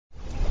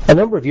A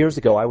number of years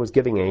ago, I was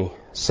giving a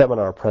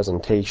seminar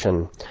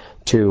presentation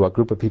to a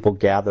group of people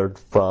gathered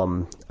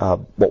from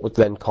what was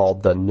then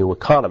called the New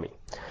Economy.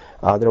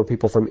 There were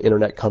people from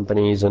internet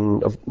companies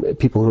and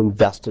people who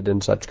invested in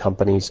such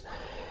companies.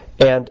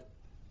 And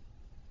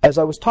as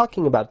I was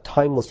talking about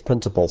timeless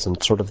principles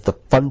and sort of the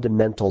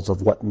fundamentals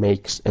of what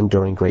makes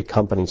enduring great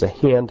companies, a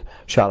hand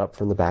shot up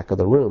from the back of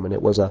the room, and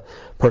it was a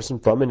person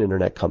from an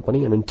internet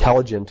company, an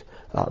intelligent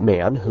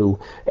man who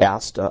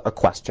asked a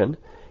question.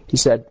 He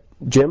said,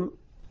 "Jim,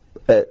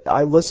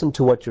 I listened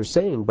to what you're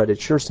saying, but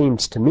it sure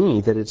seems to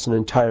me that it's an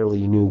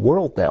entirely new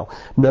world now.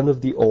 None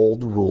of the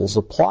old rules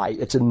apply.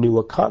 It's a new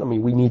economy.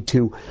 We need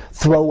to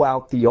throw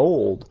out the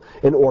old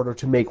in order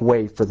to make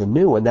way for the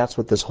new, and that's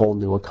what this whole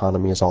new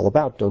economy is all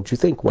about, don't you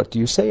think? What do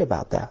you say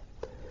about that?"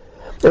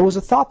 It was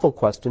a thoughtful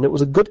question. It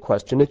was a good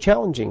question, a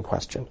challenging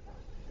question.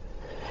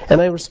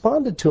 And I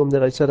responded to him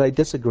that I said, I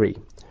disagree.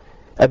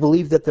 I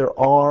believe that there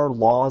are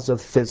laws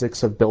of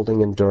physics of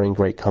building enduring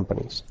great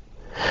companies.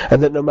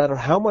 And that no matter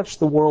how much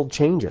the world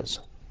changes,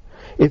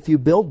 if you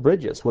build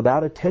bridges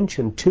without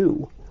attention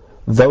to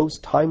those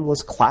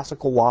timeless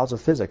classical laws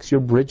of physics,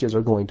 your bridges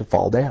are going to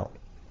fall down.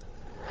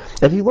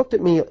 And he looked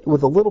at me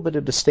with a little bit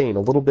of disdain, a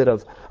little bit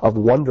of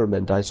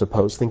wonderment, I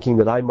suppose, thinking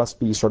that I must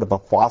be sort of a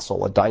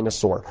fossil, a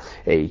dinosaur,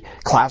 a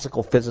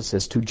classical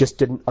physicist who just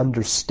didn't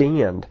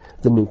understand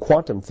the new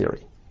quantum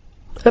theory.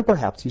 And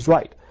perhaps he's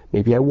right.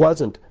 Maybe I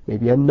wasn't.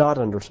 Maybe I'm not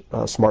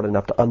smart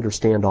enough to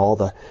understand all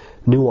the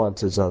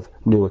nuances of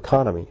new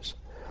economies.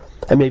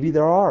 And maybe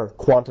there are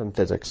quantum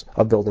physics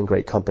of building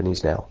great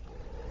companies now.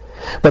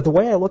 But the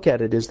way I look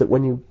at it is that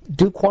when you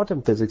do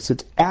quantum physics,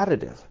 it's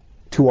additive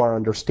to our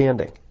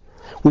understanding.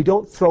 We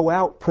don't throw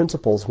out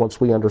principles once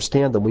we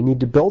understand them. We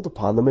need to build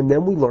upon them, and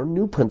then we learn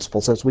new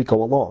principles as we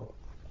go along.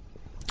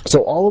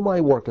 So all of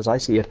my work, as I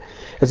see it,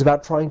 is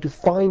about trying to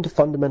find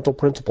fundamental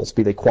principles,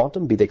 be they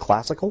quantum, be they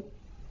classical,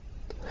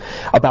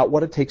 about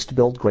what it takes to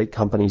build great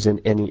companies in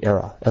any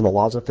era. And the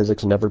laws of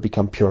physics never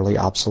become purely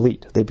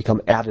obsolete. They become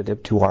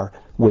additive to our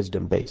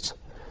wisdom base.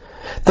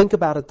 Think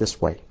about it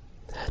this way.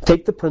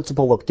 Take the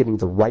principle of getting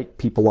the right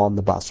people on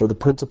the bus, or the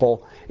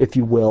principle, if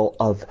you will,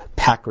 of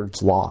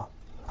Packard's law.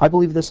 I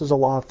believe this is a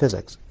law of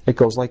physics. It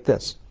goes like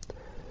this.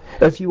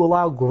 If you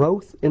allow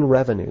growth in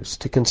revenues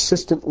to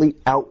consistently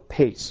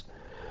outpace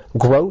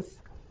growth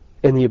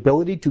in the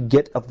ability to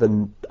get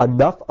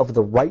enough of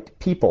the right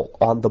people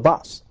on the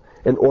bus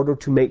in order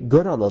to make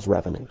good on those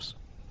revenues,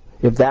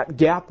 if that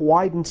gap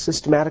widens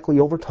systematically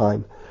over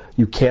time,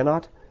 you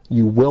cannot,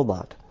 you will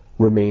not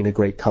remain a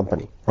great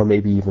company, or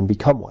maybe even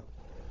become one.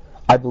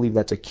 I believe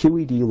that's a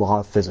QED law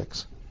of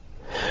physics.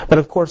 But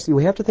of course,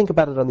 we have to think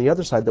about it on the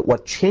other side, that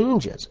what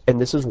changes, and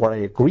this is where I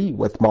agree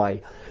with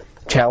my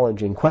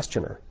challenging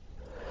questioner,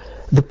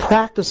 the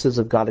practices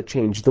have got to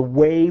change. The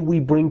way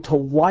we bring to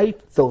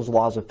life those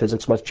laws of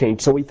physics must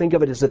change. So we think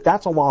of it as if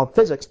that's a law of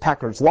physics,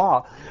 Packard's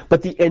law,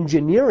 but the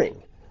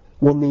engineering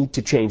will need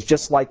to change,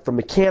 just like from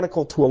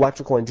mechanical to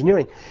electrical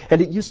engineering.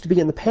 And it used to be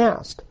in the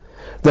past.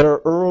 There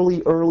are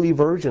early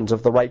versions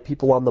of the right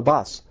people on the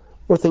bus,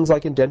 or things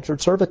like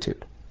indentured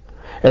servitude.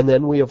 And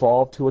then we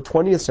evolved to a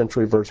 20th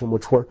century version,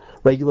 which were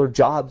regular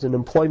jobs and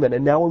employment.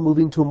 And now we're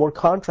moving to a more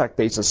contract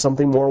basis,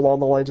 something more along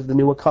the lines of the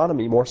new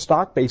economy, more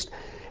stock-based.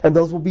 And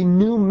those will be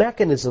new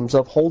mechanisms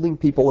of holding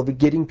people, of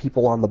getting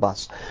people on the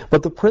bus.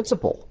 But the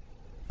principle,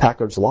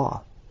 Packard's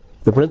law,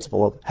 the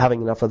principle of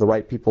having enough of the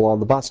right people on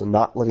the bus and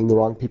not letting the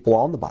wrong people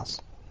on the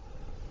bus,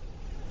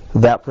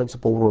 that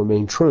principle will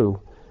remain true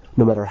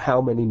no matter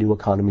how many new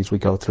economies we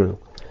go through.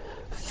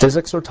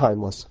 Physics are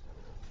timeless.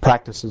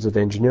 Practices of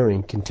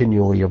engineering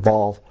continually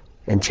evolve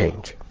and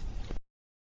change.